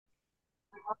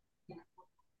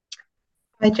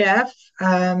Hi, Jeff.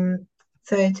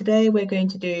 So today we're going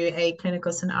to do a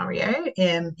clinical scenario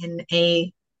in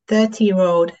a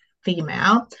 30-year-old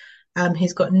female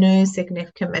who's got no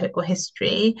significant medical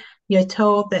history. You're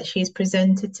told that she's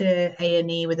presented to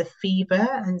A&E with a fever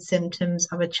and symptoms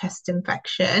of a chest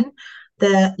infection.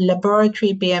 The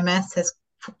laboratory BMS has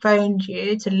phoned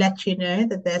you to let you know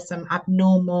that there's some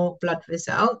abnormal blood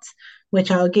results, which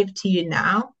I'll give to you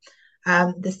now.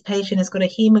 This patient has got a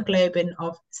hemoglobin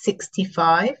of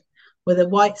 65 with a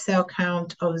white cell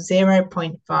count of zero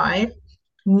point 0.5,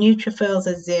 neutrophils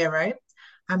are 0,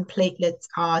 and platelets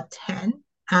are 10.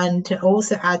 And to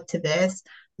also add to this,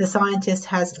 the scientist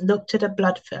has looked at a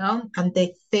blood film and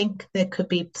they think there could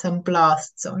be some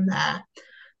blasts on there.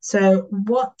 So,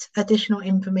 what additional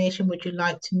information would you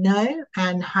like to know,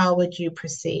 and how would you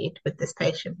proceed with this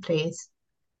patient, please?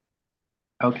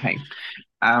 Okay.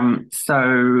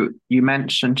 So you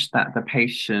mentioned that the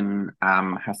patient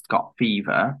has got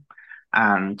fever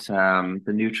and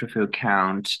the neutrophil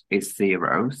count is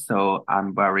 0. So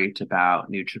I'm worried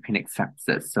about neutropenic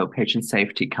sepsis. So patient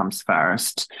safety comes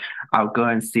first. I'll go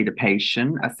and see the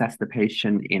patient, assess the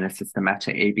patient in a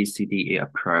systematic ABCDE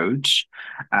approach,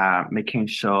 making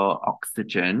sure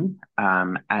oxygen,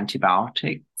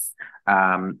 antibiotics,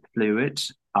 fluid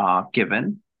are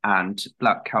given, and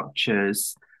blood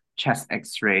cultures, chest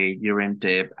X-ray, urine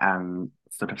dip, and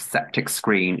sort of septic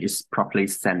screen is properly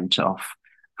sent off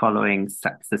following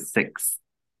sepsis 6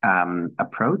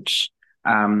 approach.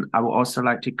 I would also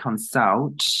like to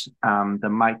consult the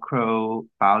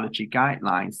microbiology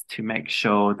guidelines to make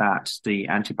sure that the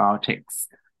antibiotics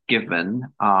given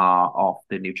are of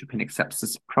the neutropenic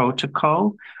sepsis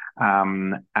protocol,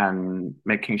 and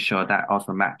making sure that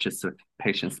also matches with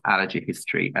patient's allergy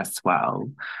history as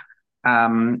well.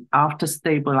 After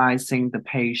stabilizing the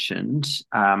patient,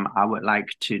 I would like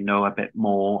to know a bit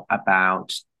more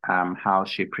about how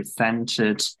she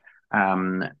presented,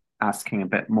 um, asking a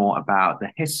bit more about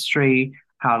the history,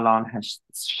 how long has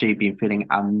she been feeling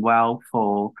unwell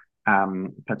for,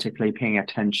 particularly paying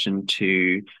attention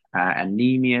to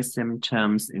anemia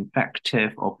symptoms,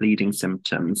 infective or bleeding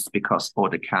symptoms, because all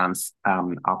the counts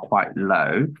are quite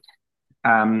low.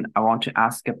 I want to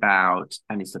ask about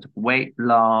any sort of weight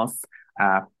loss,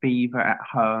 fever at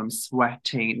home,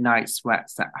 sweating, night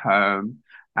sweats at home,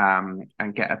 and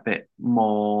get a bit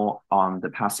more on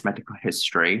the past medical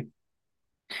history.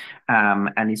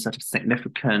 Any sort of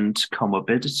significant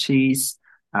comorbidities,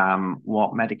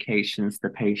 what medications the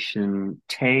patient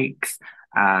takes,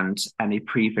 and any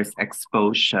previous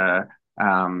exposure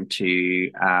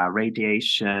to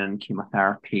radiation,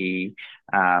 chemotherapy,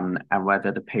 and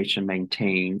whether the patient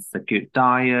maintains a good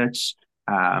diet,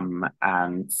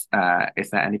 and is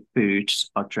there any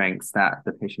foods or drinks that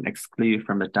the patient exclude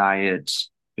from the diet,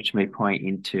 which may point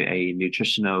into a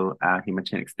nutritional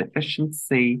hematinics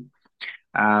deficiency.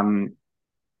 Um,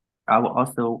 I will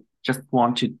also just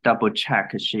want to double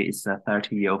check if she is a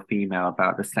 30-year-old female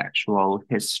about the sexual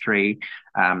history.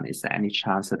 Is there any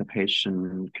chance that the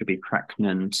patient could be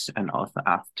pregnant, and also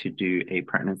ask to do a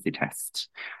pregnancy test?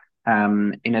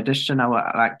 In addition, I would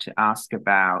like to ask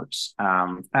about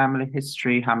family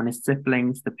history, how many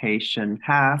siblings the patient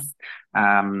has,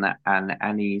 and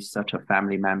any sort of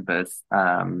family members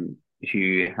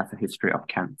who has a history of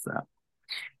cancer.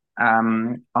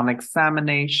 On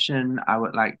examination, I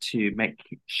would like to make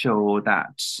sure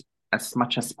that as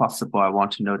much as possible, I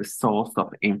want to know the source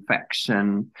of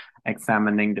infection,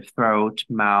 examining the throat,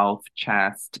 mouth,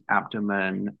 chest,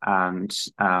 abdomen, and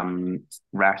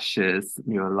rashes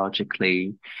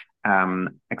neurologically,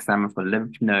 examine for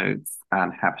lymph nodes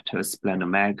and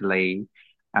hepatosplenomegaly.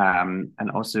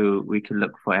 And also we could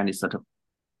look for any sort of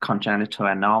congenital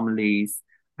anomalies,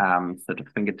 sort of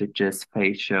finger digits,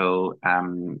 facial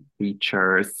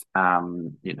features,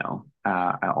 or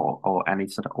any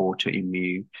sort of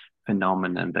autoimmune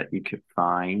phenomenon that you could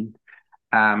find.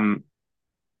 Um,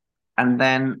 and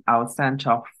then I'll send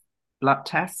off blood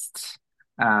tests.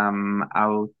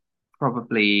 I'll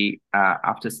probably,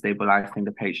 after stabilizing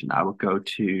the patient, I will go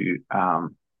to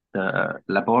the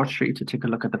laboratory to take a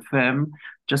look at the film,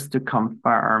 just to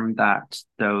confirm that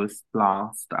those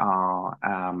blasts are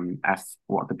as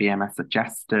what the BMS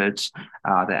suggested.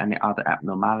 Are there any other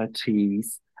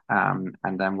abnormalities? And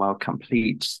then we'll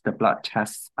complete the blood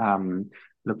tests,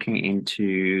 looking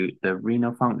into the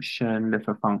renal function,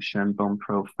 liver function, bone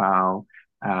profile,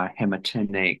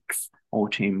 hematinics,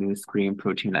 autoimmune screen,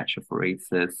 protein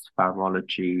electrophoresis,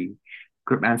 virology,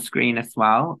 group M screen as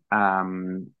well.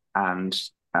 And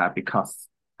because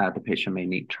the patient may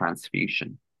need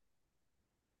transfusion.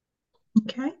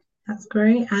 Okay. That's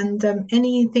great. And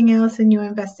anything else in your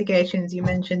investigations? You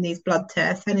mentioned these blood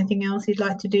tests. Anything else you'd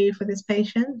like to do for this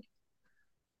patient?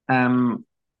 Um,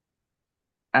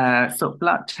 so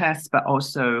blood tests, but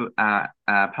also part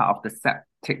of the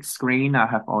septic screen. I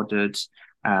have ordered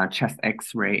chest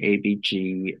X-ray,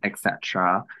 ABG,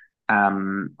 etc.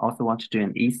 Also want to do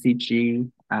an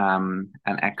ECG, an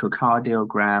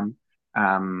echocardiogram,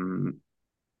 um,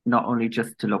 not only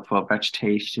just to look for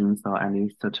vegetations or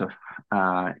any sort of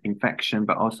infection,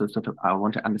 but also sort of I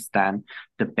want to understand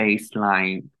the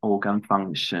baseline organ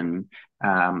function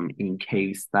in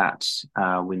case that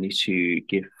we need to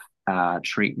give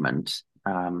treatment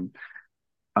for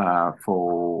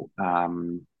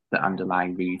the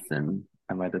underlying reason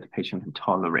and whether the patient can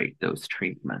tolerate those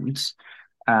treatments.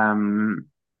 Um,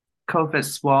 COVID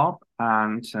swab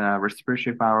and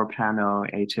respiratory viral panel,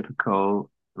 atypical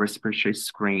respiratory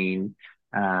screen,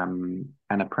 and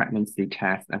a pregnancy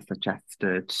test as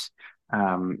suggested,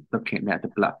 looking at the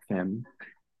blood film.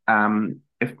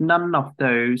 If none of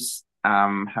those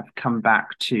have come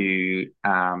back to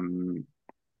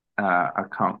a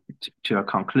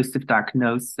conclusive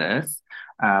diagnosis,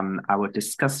 I will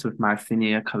discuss with my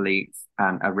senior colleagues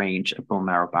and arrange a bone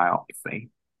marrow biopsy.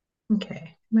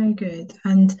 Okay, very good.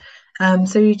 And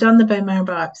so you've done the bone marrow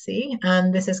biopsy,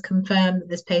 and this has confirmed that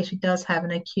this patient does have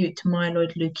an acute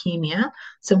myeloid leukemia.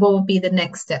 So what would be the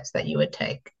next steps that you would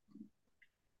take?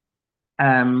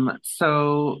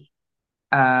 So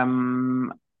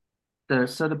um,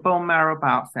 the bone marrow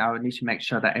biopsy, I would need to make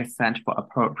sure that it's sent for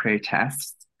appropriate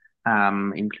tests,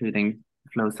 including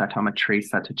flow cytometry,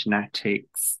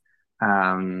 cytogenetics,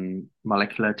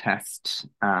 molecular tests.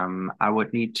 I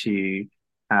would need to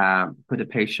put the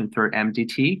patient through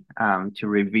MDT to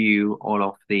review all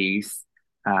of these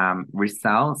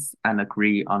results and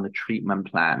agree on the treatment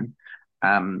plan.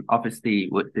 Obviously,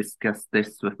 would discuss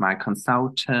this with my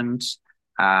consultant,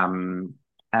 and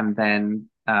then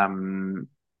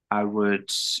I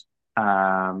would,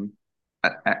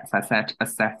 as I said,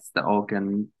 assess the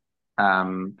organ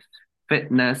um,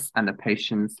 fitness and the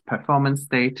patient's performance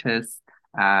status,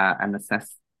 and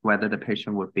assess whether the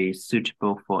patient would be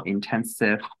suitable for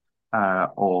intensive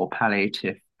or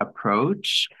palliative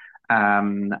approach.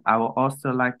 I would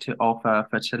also like to offer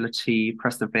fertility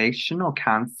preservation or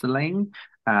counseling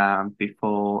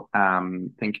before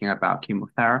thinking about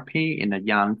chemotherapy in a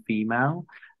young female,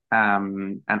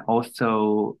 and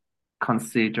also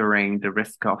considering the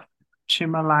risk of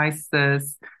tumor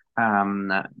lysis.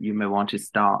 You may want to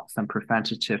start some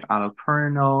preventative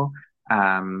allopurinol,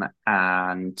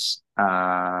 and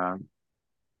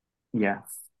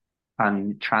yes,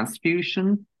 and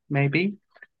transfusion maybe,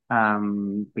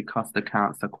 because the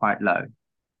counts are quite low.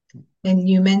 And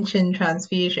you mentioned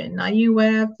transfusion. Are you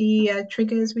aware of the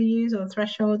triggers we use or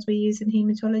thresholds we use in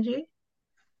hematology?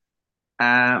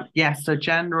 Yeah, so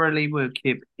generally we'll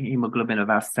keep hemoglobin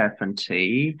about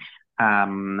 70.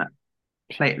 Um,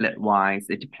 Platelet wise,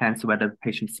 it depends whether the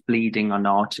patient's bleeding or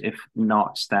not. If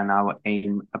not, then I would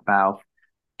aim about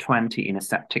 20 in a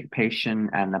septic patient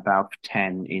and about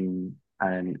 10 in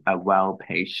a well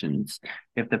patient.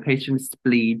 If the patient's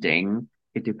bleeding,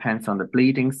 it depends on the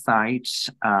bleeding site.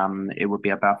 It would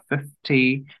be about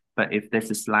 50. But if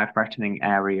this is life-threatening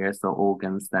areas or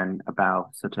organs, then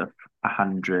about sort of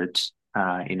 100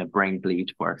 in a brain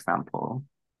bleed, for example.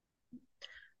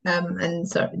 And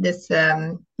so this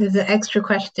there's an extra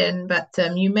question, but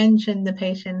you mentioned the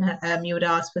patient you would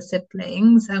ask for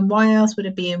siblings, and why else would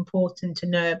it be important to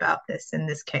know about this in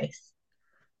this case,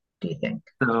 do you think?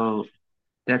 So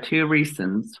there are two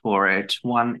reasons for it.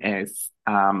 One is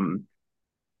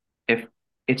if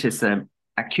it is a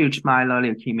acute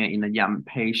myeloid leukemia in a young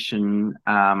patient,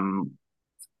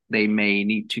 they may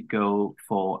need to go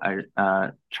for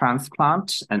a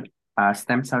transplant and a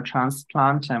stem cell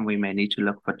transplant, and we may need to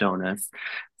look for donors.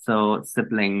 So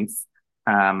siblings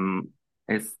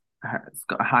is has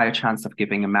got a higher chance of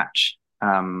giving a match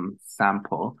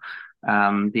sample.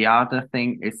 The other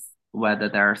thing is whether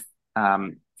there's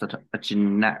sort of a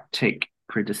genetic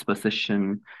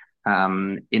predisposition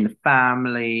in the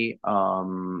family,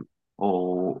 or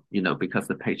because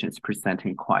the patient is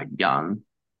presenting quite young.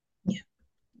 Yeah,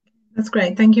 that's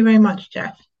great. Thank you very much,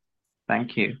 Jeff.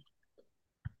 Thank you.